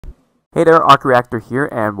Hey there, Arc Reactor here,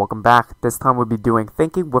 and welcome back. This time we'll be doing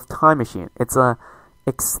Thinking with Time Machine. It's a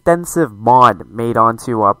extensive mod made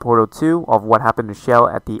onto Portal 2 of what happened to Shell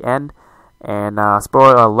at the end. And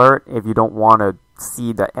spoiler alert, if you don't want to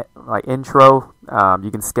see the intro,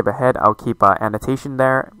 you can skip ahead. I'll keep annotation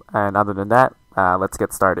there. And other than that, let's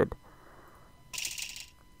get started.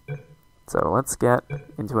 So let's get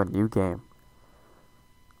into a new game.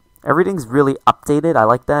 Everything's really updated. I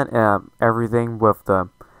like that. Everything with the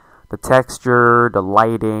texture, the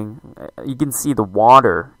lighting. You can see the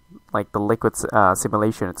water, like the liquid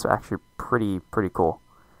simulation. It's actually pretty cool.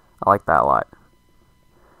 I like that a lot.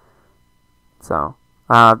 So,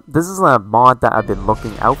 this is a mod that I've been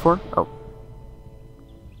looking out for. Oh.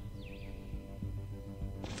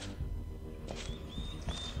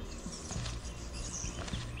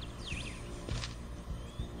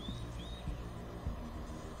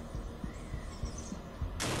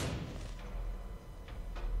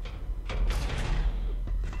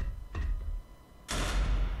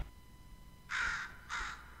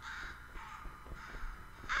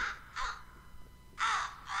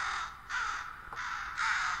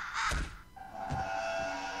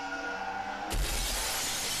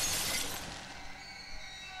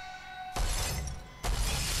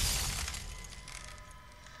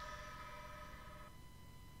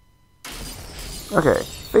 Okay,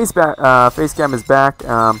 Facecam is back.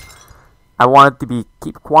 I wanted to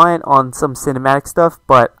keep quiet on some cinematic stuff,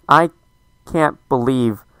 but I can't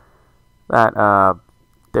believe that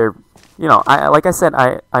they're, like I said,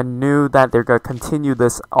 I knew that they're gonna continue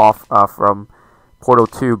this off from Portal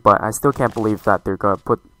 2, but I still can't believe that they're gonna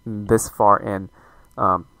put this far in,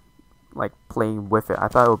 like playing with it. I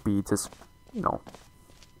thought it would be just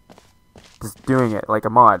doing it like a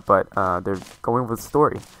mod, but they're going with the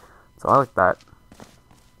story, so I like that.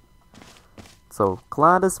 So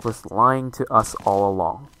Gladys was lying to us all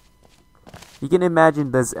along. You can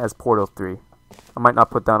imagine this as Portal 3. I might not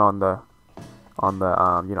put that on the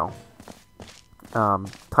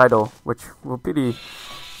title, which will be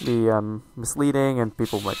misleading and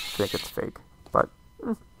people might think it's fake. But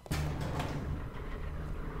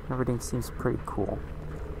everything seems pretty cool.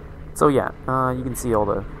 So yeah, you can see all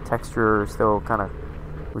the texture still kind of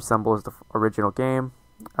resembles the original game.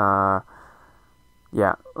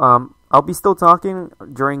 Yeah. I'll be still talking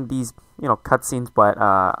during these, cutscenes, but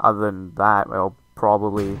other than that, I'll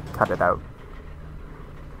probably cut it out.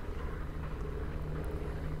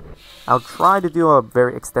 I'll try to do a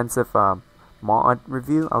very extensive mod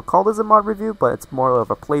review. I'll call this a mod review, but it's more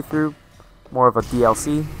of a playthrough, more of a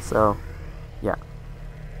DLC. So, yeah,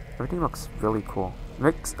 everything looks really cool.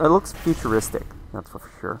 It looks futuristic. That's for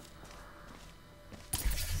sure.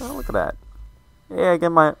 Oh, look at that. Yeah, I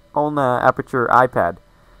get my own Aperture iPad.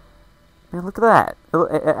 Man, look at that.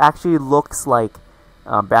 It actually looks like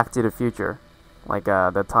Back to the Future. Like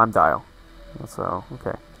the time dial. So,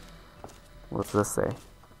 okay. What's this say?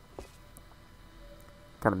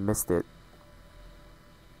 Kind of missed it.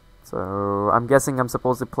 So, I'm guessing I'm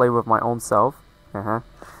supposed to play with my own self.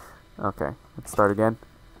 Okay, let's start again.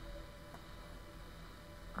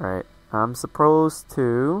 Alright, I'm supposed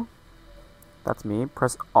to... That's me.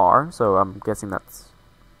 Press R, so I'm guessing that's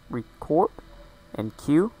record and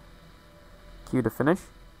Q. Q to finish.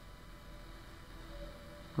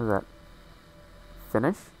 What is that?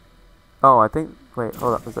 Finish? Oh, I think. Wait,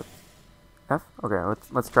 hold up. Is it F? Okay,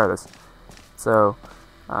 let's try this. So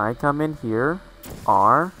I come in here.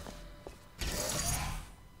 R.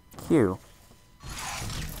 Q.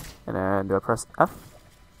 And then do I press F?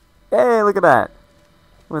 Hey, look at that!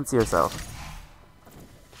 You can see yourself.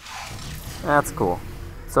 That's cool.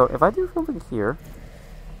 So if I do something here,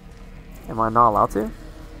 am I not allowed to?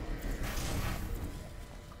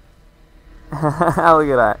 Look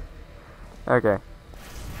at that. Okay.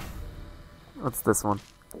 What's this one?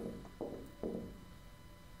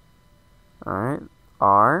 Alright.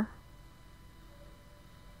 R.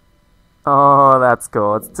 Oh, that's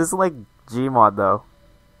cool. It's just like Gmod though.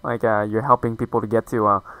 Like you're helping people to get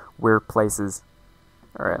to weird places.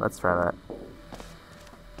 Alright, let's try that.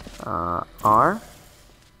 R,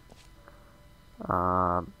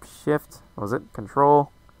 Shift, what was it?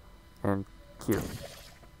 Control, and Q.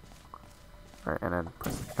 Alright, and then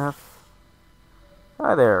press F.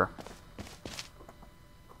 Hi there.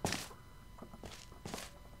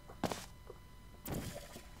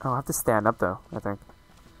 Oh, I have to stand up though, I think.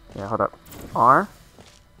 Yeah, hold up. R,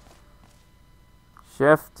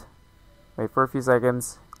 Shift, wait for a few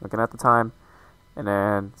seconds, looking at the time, and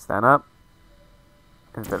then stand up.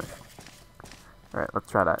 And finish. Alright,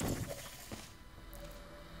 let's try that.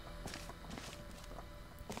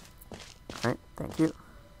 Alright, thank you.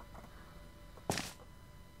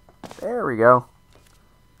 There we go.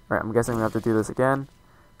 Alright, I'm guessing we have to do this again.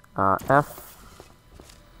 F.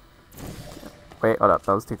 Wait, hold up,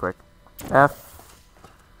 that was too quick. F.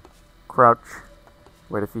 Crouch.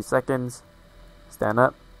 Wait a few seconds. Stand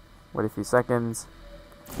up. Wait a few seconds.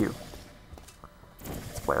 Q.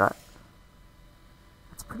 Let's play that.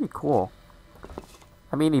 It's pretty cool.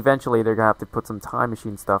 I mean, eventually they're gonna have to put some time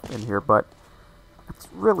machine stuff in here, but it's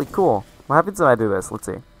really cool. What happens if I do this? Let's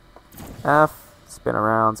see. F, spin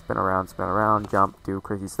around, spin around, spin around, jump, do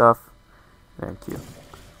crazy stuff, and Q.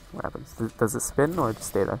 What happens? Does it spin or just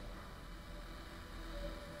stay there?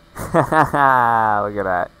 Haha, look at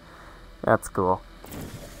that. That's cool.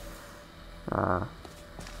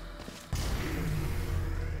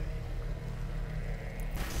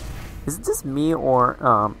 Is it just me, or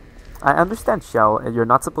I understand Shell, you're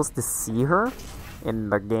not supposed to see her in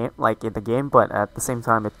the game, but at the same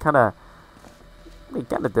time, they kind of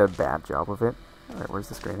did a bad job of it. Alright, where's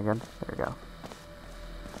the screen again? There we go.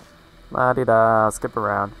 La-di-da, skip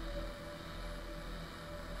around.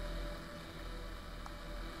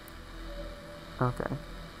 Okay.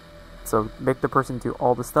 So, make the person do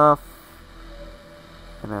all the stuff,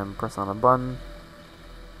 and then press on a button.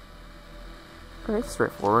 Okay,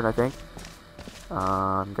 straightforward, I think.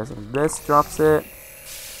 I'm guessing this drops it.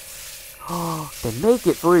 Oh, they make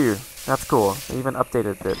it for you. That's cool. They even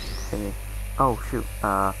updated the thingy. Oh shoot.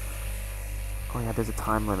 Oh yeah, there's a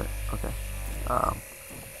time limit. Okay.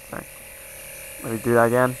 Sorry. Let me do that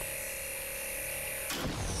again.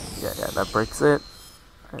 Yeah, that breaks it.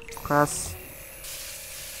 Alright, press.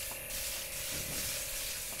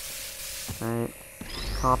 Alright.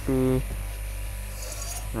 Copy. And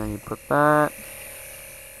then you put that.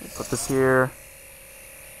 You put this here.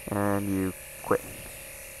 And you quit.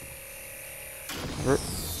 Is it?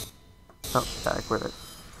 Oh, yeah, I quit it.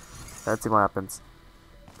 Let's see what happens.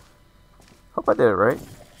 Hope I did it right.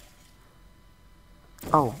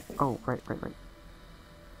 Oh, right.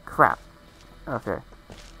 Crap. Okay.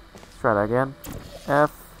 Let's try that again.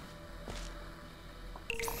 F.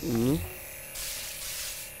 E.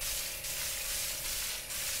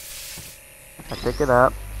 I pick it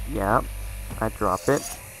up. Yeah. I drop it.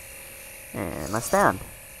 And I stand.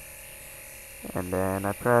 And then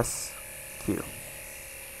I press Q.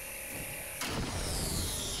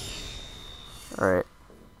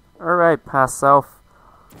 Alright, past self.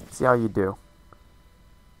 See how you do.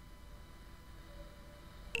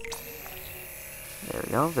 There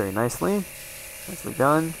we go, very nicely. Nicely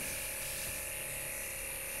done.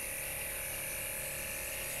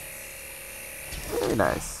 Very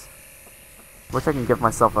nice. Wish I can give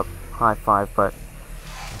myself a high five, but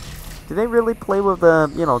do they really play with the,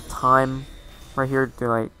 time right here, do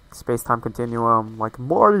like space-time continuum, like,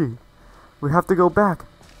 Marty, we have to go back.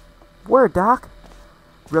 Where, Doc?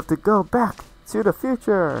 We have to go back to the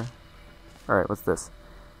future. Alright, what's this?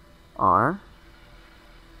 R.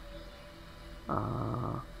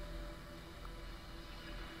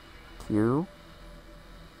 Q.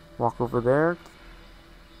 Walk over there.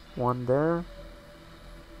 One there.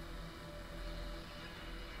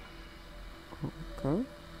 Okay.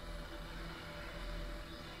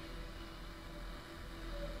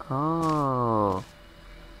 Oh.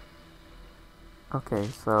 Okay,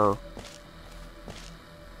 so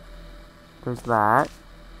there's that.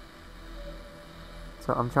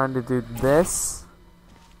 So I'm trying to do this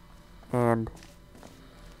and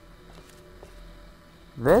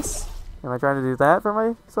this. Am I trying to do that for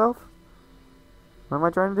myself? What am I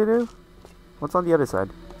trying to do? What's on the other side?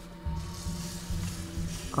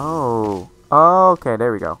 Oh. Oh, okay,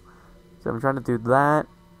 there we go. So I'm trying to do that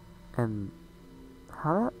and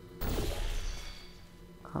how that?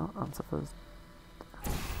 Oh, I'm supposed.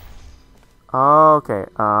 Oh, okay.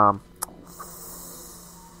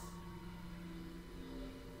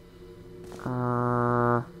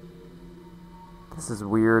 This is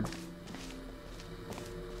weird.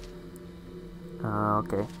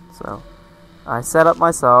 Okay, so I set up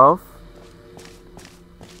myself.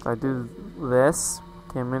 I do this.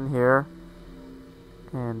 Came in here,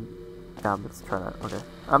 and yeah, let's try that. Okay,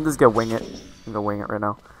 I'm just gonna wing it. I'm gonna wing it right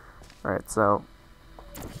now. All right, so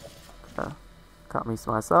got me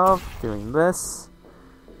myself doing this.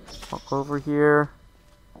 Walk over here.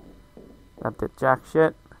 That did jack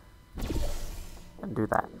shit. And do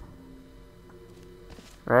that.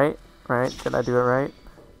 Right? Right? Did I do it right?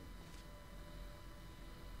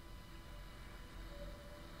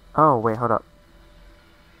 Oh, wait, hold up.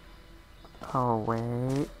 Oh,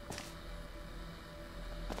 wait.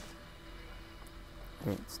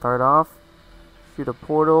 Okay, start off. Shoot a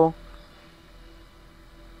portal.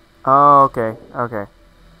 Oh, okay, okay.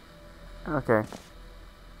 Okay.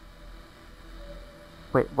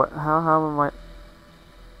 Wait, what? How am I?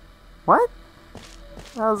 What?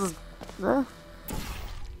 How's this? Eh?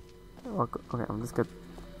 Okay, I'm just good.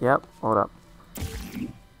 Yep, hold up. Okay,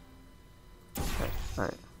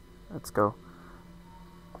 alright. Let's go.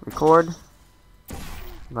 Record.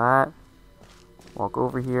 That. Walk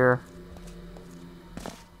over here.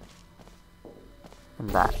 And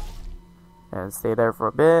that. And stay there for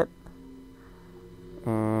a bit.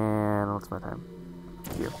 And what's my time?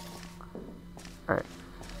 Here. Alright.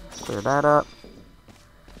 Clear that up.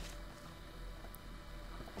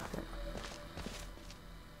 Okay.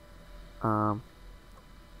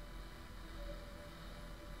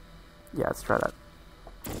 Yeah, let's try that.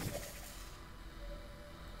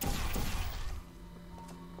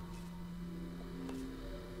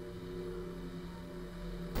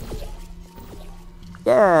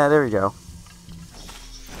 Yeah, there we go.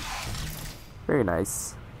 Very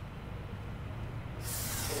nice.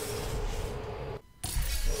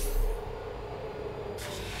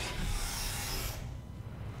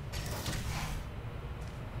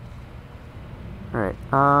 Alright,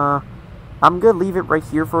 I'm gonna leave it right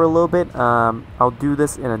here for a little bit. I'll do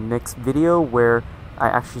this in a next video where I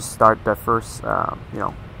actually start the first, you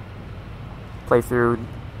know, playthrough.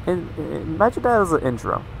 Imagine that as an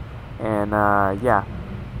intro. And, yeah,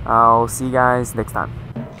 I'll see you guys next time.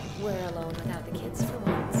 We're alone without the kids for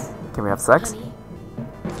once. Can we have sex? Honey,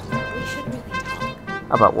 we should really talk.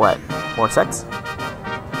 About what? More sex?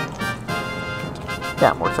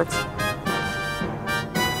 Yeah, more sex.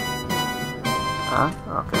 Huh?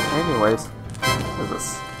 Okay, anyways. What is this?